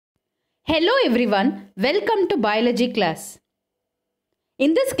Hello everyone, welcome to biology class.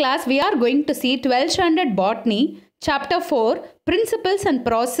 In this class we are going to see 12th standard botany chapter 4 principles and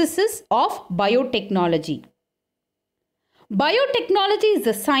processes of biotechnology. Biotechnology is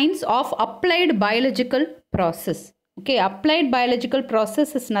the science of applied biological process. Okay, applied biological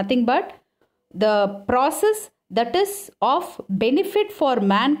process is nothing but the process that is of benefit for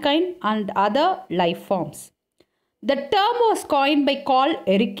mankind and other life forms. The term was coined by Carl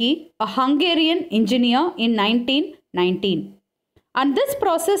Ericke, a Hungarian engineer in 1919. And this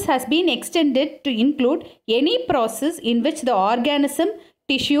process has been extended to include any process in which the organism,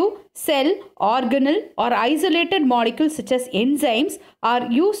 tissue, cell, organelle or isolated molecules such as enzymes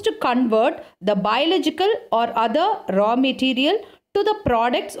are used to convert the biological or other raw material to the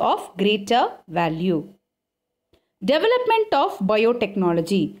products of greater value. Development of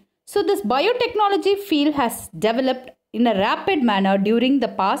biotechnology. So this biotechnology field has developed in a rapid manner during the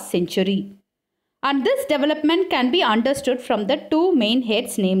past century. And this development can be understood from the two main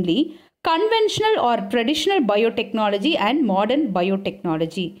heads, namely conventional or traditional biotechnology and modern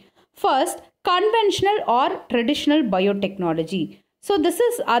biotechnology. First, conventional or traditional biotechnology. So this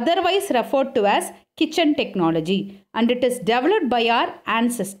is otherwise referred to as kitchen technology, and it is developed by our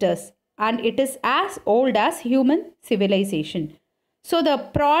ancestors and it is as old as human civilization. So the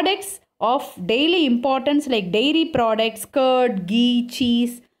products of daily importance like dairy products, curd, ghee,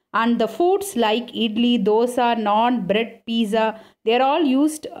 cheese and the foods like idli, dosa, naan, bread, pizza, they are all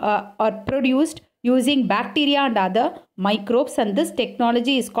used or produced using bacteria and other microbes, and this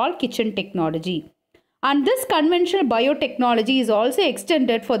technology is called kitchen technology. And this conventional biotechnology is also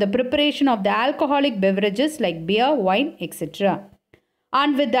extended for the preparation of the alcoholic beverages like beer, wine, etc.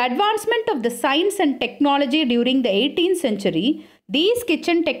 And with the advancement of the science and technology during the 18th century, these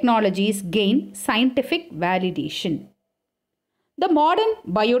kitchen technologies gain scientific validation. The modern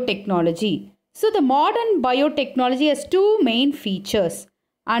biotechnology. So the modern biotechnology has two main features,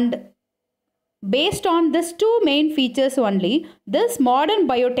 and based on these two main features only, this modern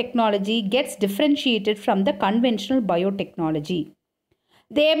biotechnology gets differentiated from the conventional biotechnology.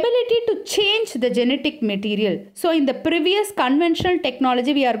 The ability to change the genetic material. So in the previous conventional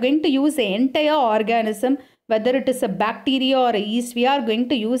technology, we are going to use the entire organism, whether it is a bacteria or a yeast, we are going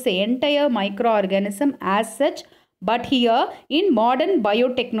to use the entire microorganism as such. But here in modern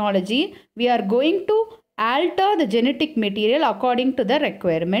biotechnology, we are going to alter the genetic material according to the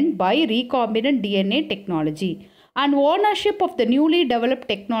requirement by recombinant DNA technology and ownership of the newly developed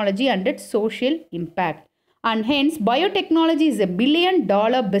technology and its social impact. And hence, biotechnology is $1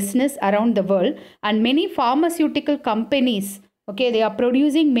 billion business around the world, and many pharmaceutical companies, they are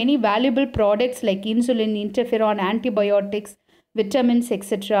producing many valuable products like insulin, interferon, antibiotics, vitamins,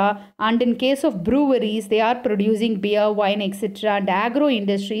 etc. And in case of breweries, they are producing beer, wine, etc. And agro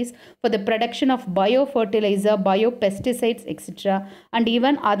industries for the production of biofertilizer, biopesticides, etc. And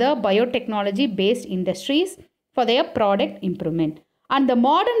even other biotechnology based industries for their product improvement. And the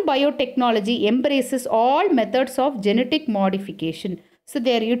modern biotechnology embraces all methods of genetic modification. So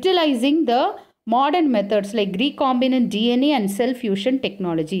they are utilizing the modern methods like recombinant DNA and cell fusion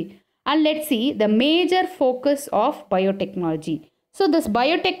technology. And let's see the major focus of biotechnology. So this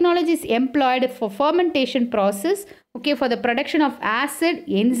biotechnology is employed for fermentation process, for the production of acid,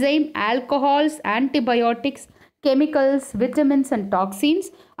 enzyme, alcohols, antibiotics, chemicals, vitamins and toxins,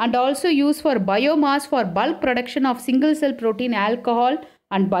 and also used for biomass for bulk production of single cell protein, alcohol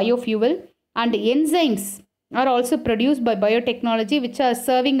and biofuel. And enzymes are also produced by biotechnology, which are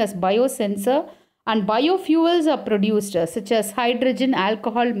serving as biosensor, and biofuels are produced such as hydrogen,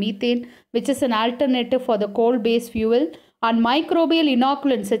 alcohol, methane, which is an alternative for the coal based fuel, and microbial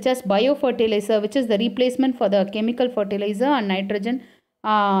inoculants such as biofertilizer, which is the replacement for the chemical fertilizer, and nitrogen,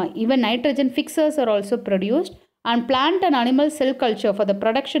 even nitrogen fixers are also produced, and plant and animal cell culture for the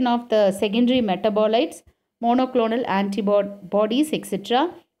production of the secondary metabolites, monoclonal antibodies,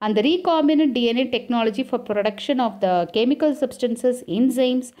 etc. And the recombinant DNA technology for production of the chemical substances,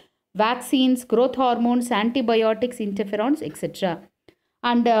 enzymes, vaccines, growth hormones, antibiotics, interferons, etc.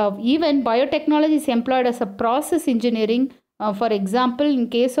 And even biotechnology is employed as a process engineering. For example, in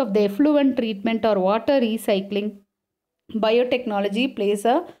case of the effluent treatment or water recycling, biotechnology plays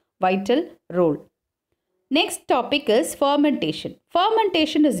a vital role. Next topic is fermentation.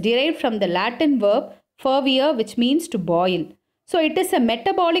 Fermentation is derived from the Latin verb fervere, which means to boil. So it is a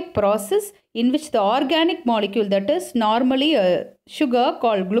metabolic process in which the organic molecule, that is normally a sugar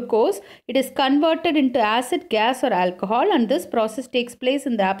called glucose, it is converted into acid, gas or alcohol, and this process takes place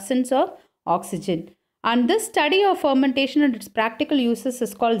in the absence of oxygen. And this study of fermentation and its practical uses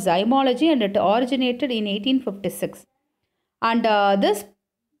is called zymology, and it originated in 1856. And this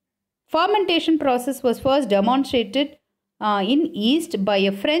Fermentation process was first demonstrated in yeast by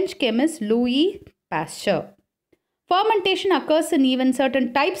a French chemist Louis Pasteur. Fermentation occurs in even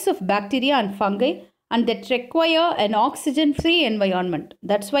certain types of bacteria and fungi and that require an oxygen-free environment.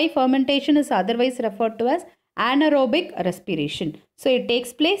 That's why fermentation is otherwise referred to as anaerobic respiration. So it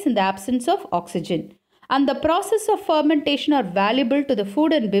takes place in the absence of oxygen. And the process of fermentation are valuable to the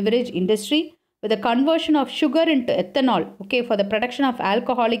food and beverage industry with the conversion of sugar into ethanol, okay, for the production of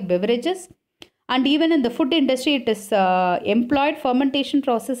alcoholic beverages. And even in the food industry, it is employed, fermentation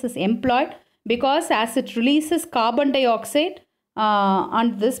process is employed because as it releases carbon dioxide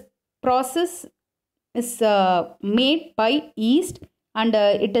and this process is made by yeast and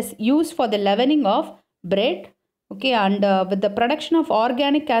it is used for the leavening of bread, okay, and with the production of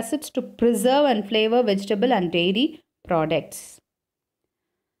organic acids to preserve and flavor vegetable and dairy products.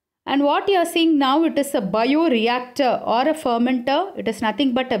 And what you are seeing now, it is a bioreactor or a fermenter. It is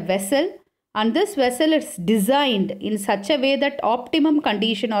nothing but a vessel, and this vessel is designed in such a way that optimum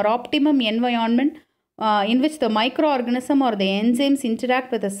condition or optimum environment in which the microorganism or the enzymes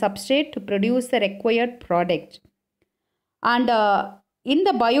interact with the substrate to produce the required product. And in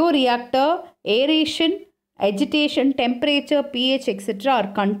the bioreactor, aeration, agitation, temperature, pH, etc.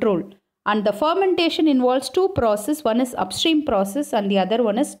 are controlled. And the fermentation involves two processes. One is upstream process and the other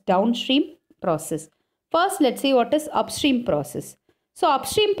one is downstream process. First, let's see what is upstream process. So,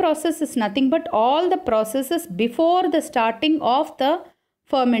 upstream process is nothing but all the processes before the starting of the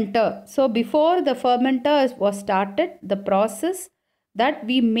fermenter. So, before the fermenter was started, the process that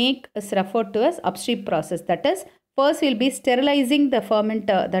we make is referred to as upstream process. That is, first we will be sterilizing the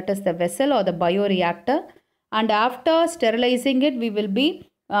fermenter, that is the vessel or the bioreactor. And after sterilizing it, we will be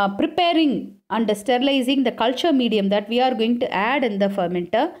preparing and sterilizing the culture medium that we are going to add in the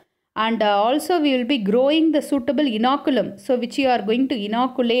fermenter, and also we will be growing the suitable inoculum, so which you are going to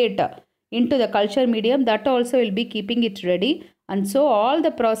inoculate into the culture medium, that also will be keeping it ready. And so all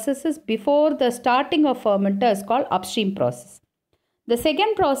the processes before the starting of fermenter is called upstream process. The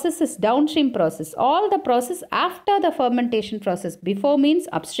second process is downstream process. All the process after the fermentation process. Before means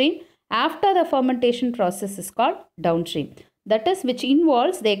upstream, after the fermentation process is called downstream. That is, which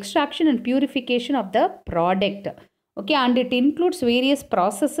involves the extraction and purification of the product. Okay, and it includes various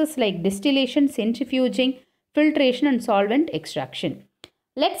processes like distillation, centrifuging, filtration and solvent extraction.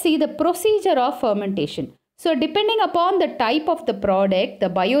 Let's see the procedure of fermentation. So, depending upon the type of the product, the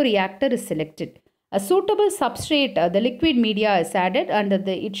bioreactor is selected. A suitable substrate, the liquid media is added, and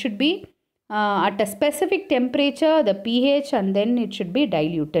it should be at a specific temperature, the pH, and then it should be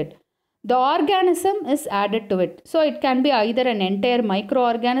diluted. The organism is added to it. So, it can be either an entire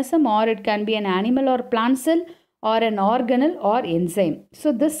microorganism or it can be an animal or plant cell or an organelle or enzyme.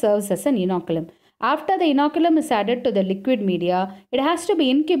 So, this serves as an inoculum. After the inoculum is added to the liquid media, it has to be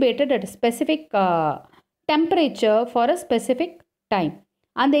incubated at a specific temperature for a specific time.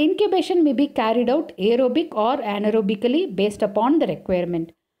 And the incubation may be carried out aerobic or anaerobically based upon the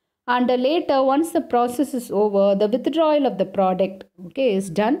requirement. And later, once the process is over, the withdrawal of the product, okay, is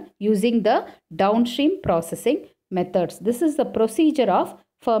done using the downstream processing methods. This is the procedure of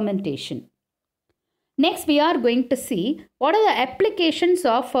fermentation. Next, we are going to see what are the applications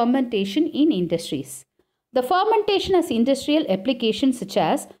of fermentation in industries. The fermentation has industrial applications such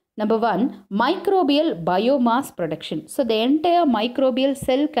as number 1, microbial biomass production. So, the entire microbial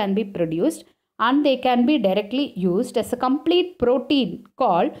cell can be produced and they can be directly used as a complete protein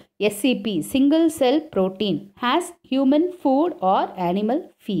called SCP, single cell protein, as human food or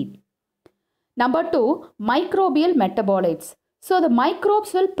animal feed. Number 2, microbial metabolites. So, the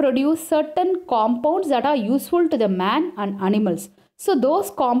microbes will produce certain compounds that are useful to the man and animals. So, those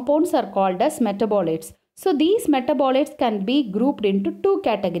compounds are called as metabolites. So, these metabolites can be grouped into two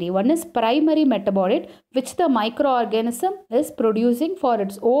categories. One is primary metabolite, which the microorganism is producing for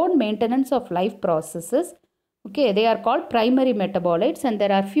its own maintenance of life processes. Okay, they are called primary metabolites, and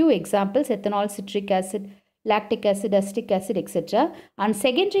there are few examples: ethanol, citric acid, lactic acid, acetic acid, etc. And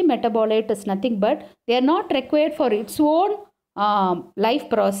secondary metabolite is nothing but they are not required for its own life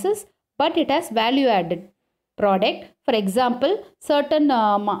process, but it has value added product. For example, certain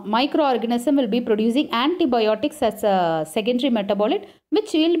microorganism will be producing antibiotics as a secondary metabolite,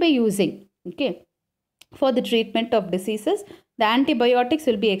 which we will be using, okay, for the treatment of diseases. The antibiotics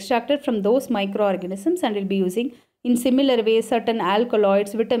will be extracted from those microorganisms and will be using in similar way. Certain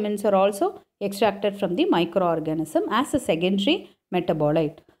alkaloids, vitamins are also extracted from the microorganism as a secondary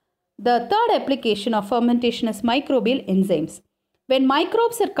metabolite. The third application of fermentation is microbial enzymes. When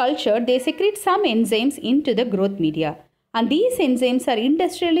microbes are cultured, they secrete some enzymes into the growth media. And these enzymes are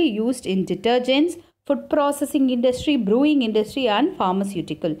industrially used in detergents, food processing industry, brewing industry and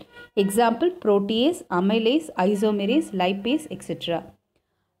pharmaceutical. Example, protease, amylase, isomerase, lipase, etc.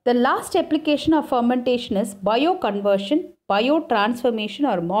 The last application of fermentation is bioconversion, biotransformation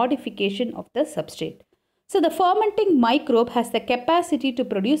or modification of the substrate. So the fermenting microbe has the capacity to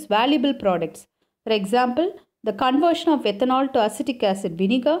produce valuable products. For example, the conversion of ethanol to acetic acid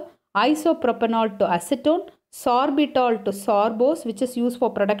vinegar, isopropanol to acetone, sorbitol to sorbose, which is used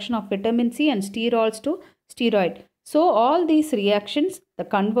for production of vitamin C, and sterols to steroid. So all these reactions, the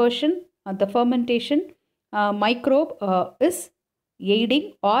conversion, the fermentation microbe is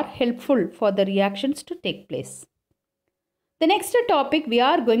aiding or helpful for the reactions to take place. The next topic we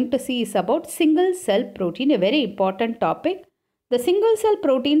are going to see is about single cell protein, a very important topic. The single cell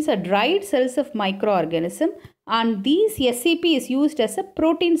proteins are dried cells of microorganism, and these SCP is used as a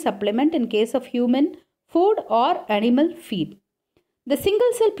protein supplement in case of human food or animal feed. The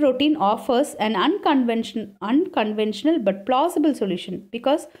single cell protein offers an unconventional but plausible solution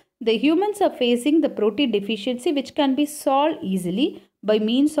because the humans are facing the protein deficiency, which can be solved easily by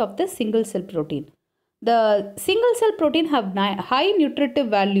means of the single cell protein. The single cell protein have high nutritive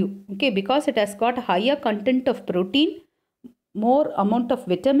value, okay, because it has got higher content of protein, more amount of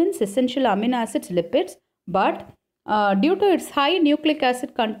vitamins, essential amino acids, lipids, but due to its high nucleic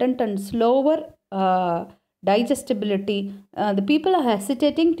acid content and slower digestibility, the people are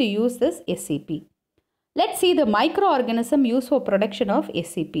hesitating to use this SCP. Let's see the microorganism used for production of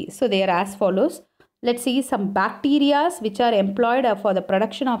SCP. So they are as follows. Let's see some bacteria which are employed for the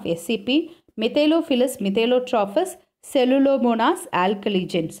production of SCP: Methylophilus methylotrophus, Cellulomonas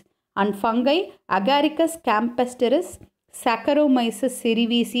alkaligens, and fungi: Agaricus campestris, Saccharomyces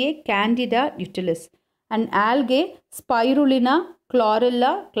cerevisiae, Candida utilis, and algae: Spirulina,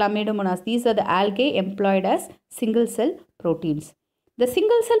 Chlorella, Chlamydomonas. These are the algae employed as single cell proteins. The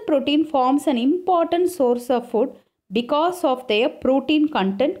single cell protein forms an important source of food because of their protein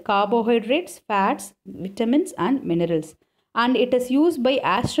content, carbohydrates, fats, vitamins and minerals. And it is used by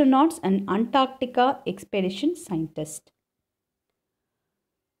astronauts and Antarctica expedition scientists.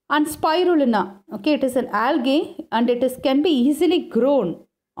 And spirulina, okay, it is an algae and can be easily grown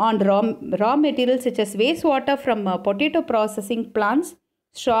on raw materials such as wastewater from potato processing plants,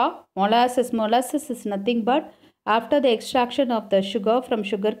 straw, molasses. Molasses is nothing but after the extraction of the sugar from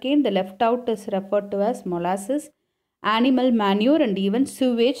sugarcane, the left out is referred to as molasses, animal manure and even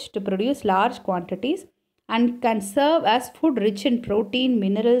sewage to produce large quantities, and can serve as food rich in protein,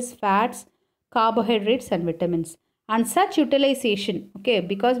 minerals, fats, carbohydrates and vitamins. And such utilization, okay,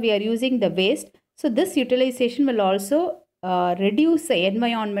 because we are using the waste, so this utilization will also reduce the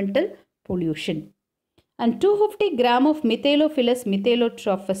environmental pollution. And 250 gram of Methylophilus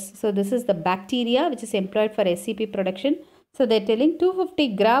methylotrophus. So this is the bacteria which is employed for SCP production. So they are telling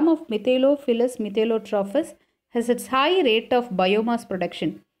 250 gram of Methylophilus methylotrophus has its high rate of biomass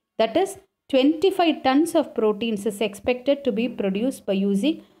production. That is 25 tons of proteins is expected to be produced by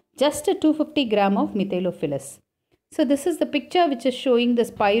using just a 250 gram of Methylophilus. So this is the picture which is showing the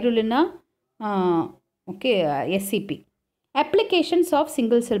spirulina SCP. Applications of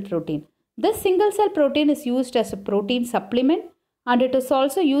single cell protein. This single cell protein is used as a protein supplement, and it is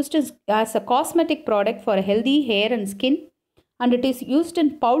also used as a cosmetic product for healthy hair and skin, and it is used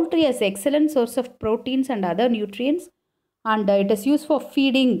in poultry as an excellent source of proteins and other nutrients, and it is used for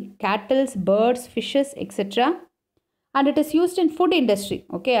feeding cattle, birds, fishes, etc. And it is used in food industry,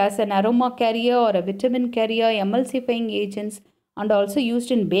 okay, as an aroma carrier or a vitamin carrier, emulsifying agents, and also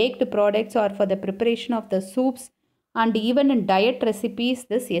used in baked products or for the preparation of the soups, and even in diet recipes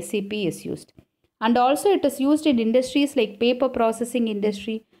this SCP is used. And also it is used in industries like paper processing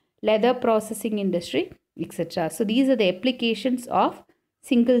industry, leather processing industry, etc. So these are the applications of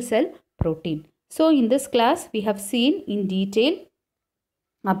single cell protein. So in this class we have seen in detail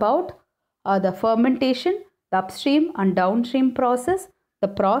about the fermentation, the upstream and downstream process, the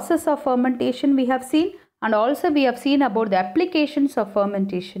process of fermentation we have seen, and also we have seen about the applications of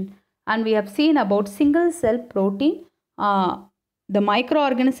fermentation, and we have seen about single cell protein, the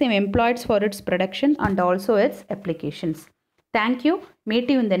microorganism employed for its production and also its applications. Thank you. Meet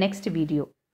you in the next video.